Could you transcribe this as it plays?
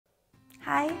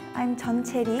Hi, I'm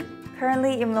Cheori,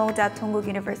 currently enrolled at Dongguk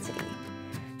University.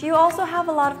 Do you also have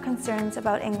a lot of concerns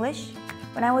about English?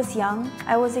 When I was young,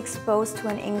 I was exposed to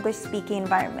an English-speaking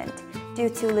environment due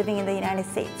to living in the United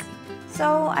States,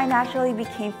 so I naturally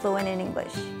became fluent in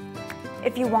English.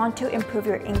 If you want to improve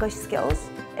your English skills,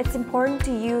 it's important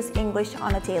to use English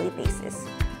on a daily basis,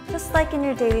 just like in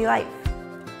your daily life.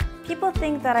 People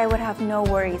think that I would have no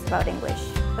worries about English,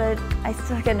 but I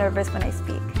still get nervous when I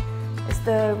speak.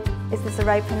 Is this the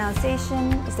right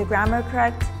pronunciation? Is the grammar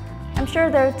correct? I'm sure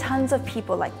there are tons of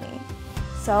people like me.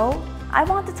 So, I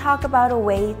want to talk about a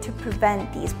way to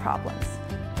prevent these problems.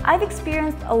 I've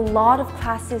experienced a lot of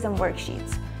classes and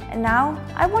worksheets, and now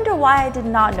I wonder why I did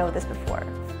not know this before.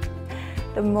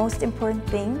 The most important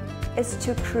thing is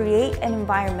to create an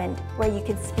environment where you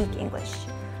can speak English.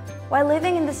 While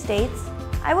living in the States,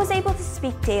 I was able to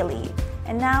speak daily,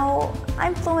 and now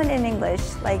I'm fluent in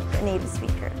English like a native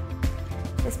speaker.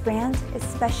 This brand is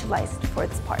specialized for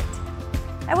its part.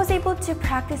 I was able to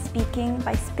practice speaking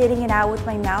by spitting it out with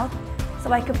my mouth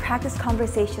so I could practice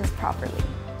conversations properly.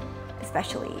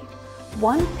 Especially,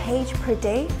 1 page per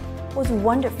day was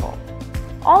wonderful.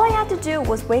 All I had to do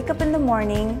was wake up in the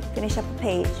morning, finish up a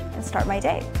page, and start my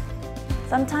day.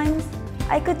 Sometimes,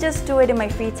 I could just do it in my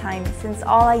free time since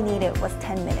all I needed was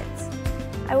 10 minutes.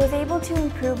 I was able to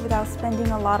improve without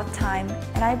spending a lot of time,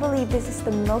 and I believe this is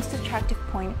the most attractive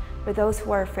point for those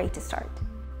who are afraid to start.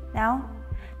 Now,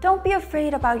 don't be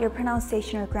afraid about your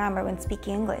pronunciation or grammar when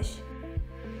speaking English.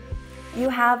 You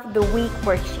have the week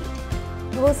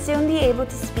worksheet. You will soon be able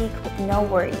to speak with no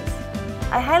worries.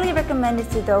 I highly recommend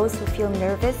it to those who feel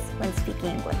nervous when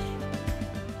speaking English.